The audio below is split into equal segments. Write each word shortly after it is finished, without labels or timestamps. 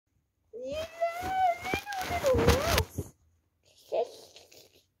Yeah, little mouse.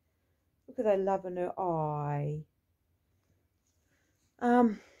 Look at that love in her eye.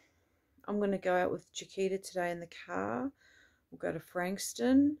 I'm going to go out with Chiquita today in the car. We'll go to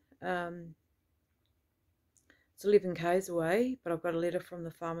Frankston. It's 11 k's away, but I've got a letter from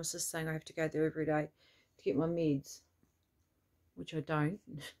the pharmacist saying I have to go there every day to get my meds, which I don't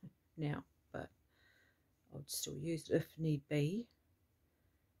now, but I'll still use it if need be.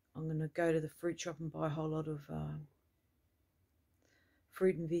 I'm going to go to the fruit shop and buy a whole lot of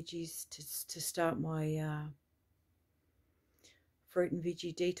fruit and veggies to start my fruit and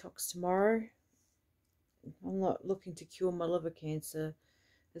veggie detox tomorrow. I'm not looking to cure my liver cancer.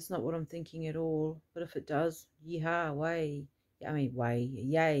 That's not what I'm thinking at all. But if it does, yeehaw, way. I mean, way,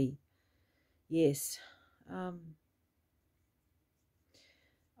 yay. Yes.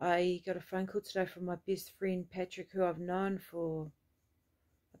 I got a phone call today from my best friend, Patrick, who I've known for,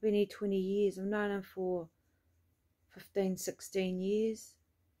 I've been here 20 years. I've known him for 15, 16 years.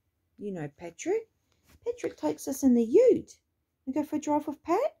 You know Patrick. Patrick takes us in the ute. We go for a drive with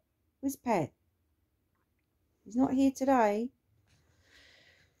Pat. Where's Pat? He's not here today.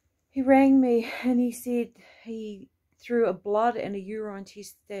 He rang me and he said he through a blood and a urine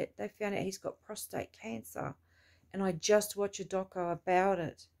test that they found out he's got prostate cancer. And I just watched a doco about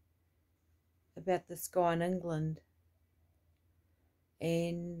it, about this guy in England.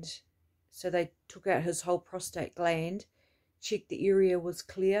 And so they took out his whole prostate gland, checked the area was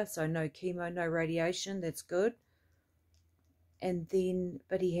clear, so no chemo, no radiation, that's good. And then,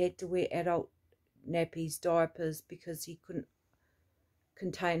 but he had to wear adult nappies, diapers, because he couldn't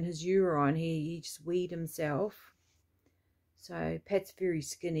contain his urine. He just weed himself. So Pat's very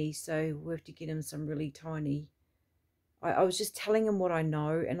skinny, so we have to get him some really tiny. I was just telling him what I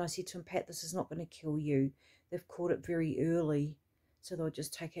know, and I said to him, Pat, this is not going to kill you. They've caught it very early, so they'll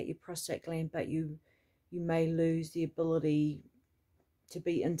just take out your prostate gland, but you may lose the ability to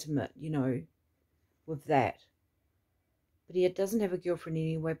be intimate, you know, with that. But he doesn't have a girlfriend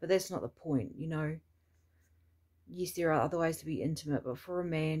anyway, but that's not the point, you know. Yes, there are other ways to be intimate, but for a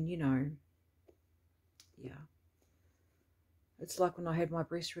man, you know, yeah. It's like when I had my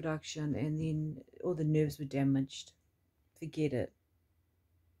breast reduction and then all the nerves were damaged. Forget it.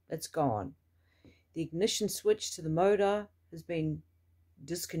 It's gone. The ignition switch to the motor has been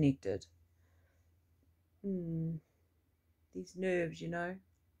disconnected. These nerves, you know.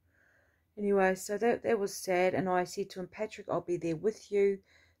 Anyway, so that was sad, and I said to him, Patrick, I'll be there with you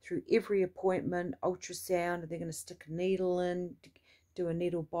through every appointment, ultrasound, and they're going to stick a needle in, do a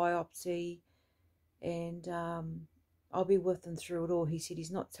needle biopsy, and I'll be with him through it all. He said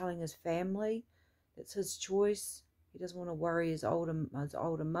he's not telling his family. It's his choice. He doesn't want to worry his older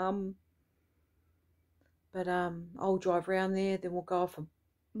mum. But I'll drive around there, then we'll go off in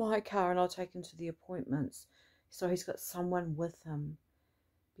my car and I'll take him to the appointments. So he's got someone with him.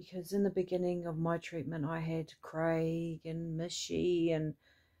 Because in the beginning of my treatment, I had Craig and Mishy and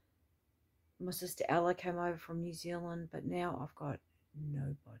my sister Ella came over from New Zealand. But now I've got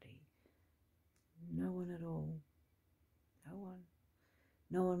nobody. No one at all. No one.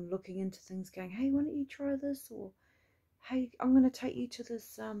 No one looking into things going, hey, why don't you try this? Or, hey, I'm going to take you to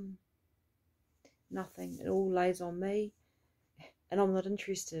this, nothing. It all lays on me. And I'm not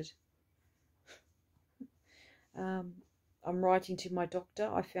interested. I'm writing to my doctor.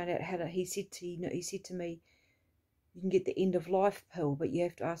 I found out how to, he said to me, you can get the end of life pill, but you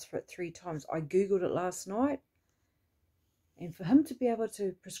have to ask for it 3 times. I Googled it last night. And for him to be able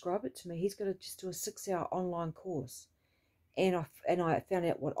to prescribe it to me, he's got to just do a 6-hour online course. And I found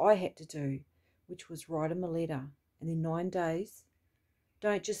out what I had to do, which was write him a letter. And then 9 days.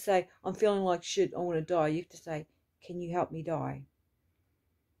 Don't just say, I'm feeling like shit, I want to die. You have to say, can you help me die?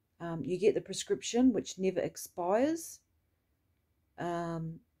 You get the prescription, which never expires.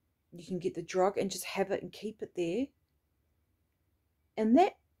 You can get the drug and just have it and keep it there. And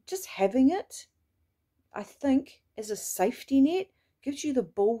that, just having it, I think, as a safety net, gives you the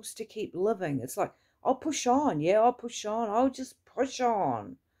balls to keep living. It's like, I'll push on. Yeah, I'll push on. I'll just push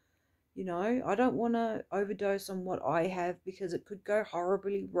on. You know, I don't want to overdose on what I have because it could go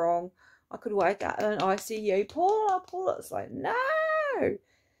horribly wrong. I could wake up in an ICU, Paula. It's like, no.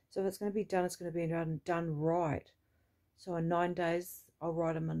 So if it's going to be done, it's going to be done right. So in 9 days, I'll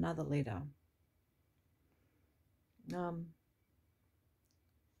write him another letter.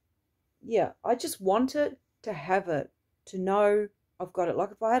 Yeah, I just want it to have it, to know I've got it.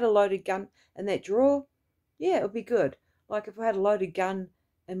 Like if I had a loaded gun in that drawer, yeah, it would be good. Like if I had a loaded gun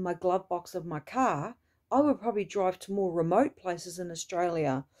in my glove box of my car, I would probably drive to more remote places in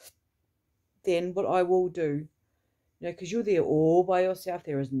Australia than what I will do. You know, because you're there all by yourself.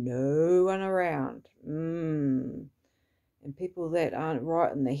 There is no one around. And people that aren't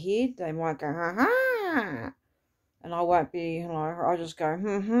right in the head, they might go, ha ha. And I won't be, I'll just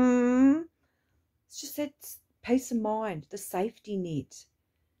go, It's just that peace of mind, the safety net.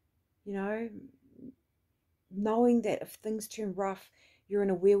 You know, knowing that if things turn rough, you're in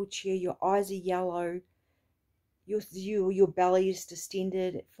a wheelchair, your eyes are yellow, your belly is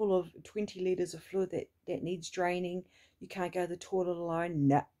distended, full of 20 litres of fluid that needs draining. You can't go to the toilet alone.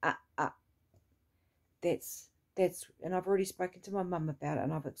 That's, and I've already spoken to my mum about it,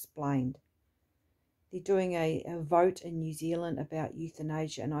 and I've explained. They're doing a vote in New Zealand about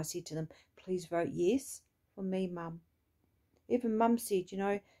euthanasia, and I said to them, please vote yes for me, Mum. Even Mum said, you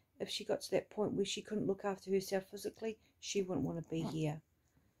know, if she got to that point where she couldn't look after herself physically, she wouldn't want to be here.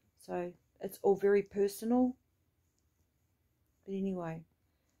 So it's all very personal. But anyway,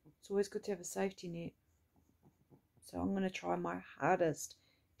 it's always good to have a safety net. So I'm going to try my hardest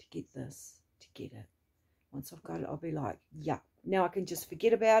to get this, to get it. Once I've got it, I'll be like, yeah, now I can just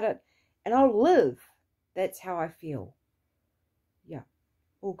forget about it and I'll live. That's how I feel. Yeah,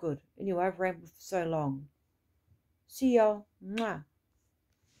 all good. Anyway, I've rambled for so long. See y'all. Mwah.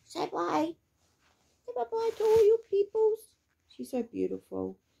 Say bye. Say bye-bye to all your peoples. She's so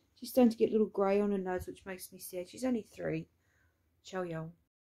beautiful. She's starting to get a little grey on her nose, which makes me sad. She's only 3. Ciao, y'all.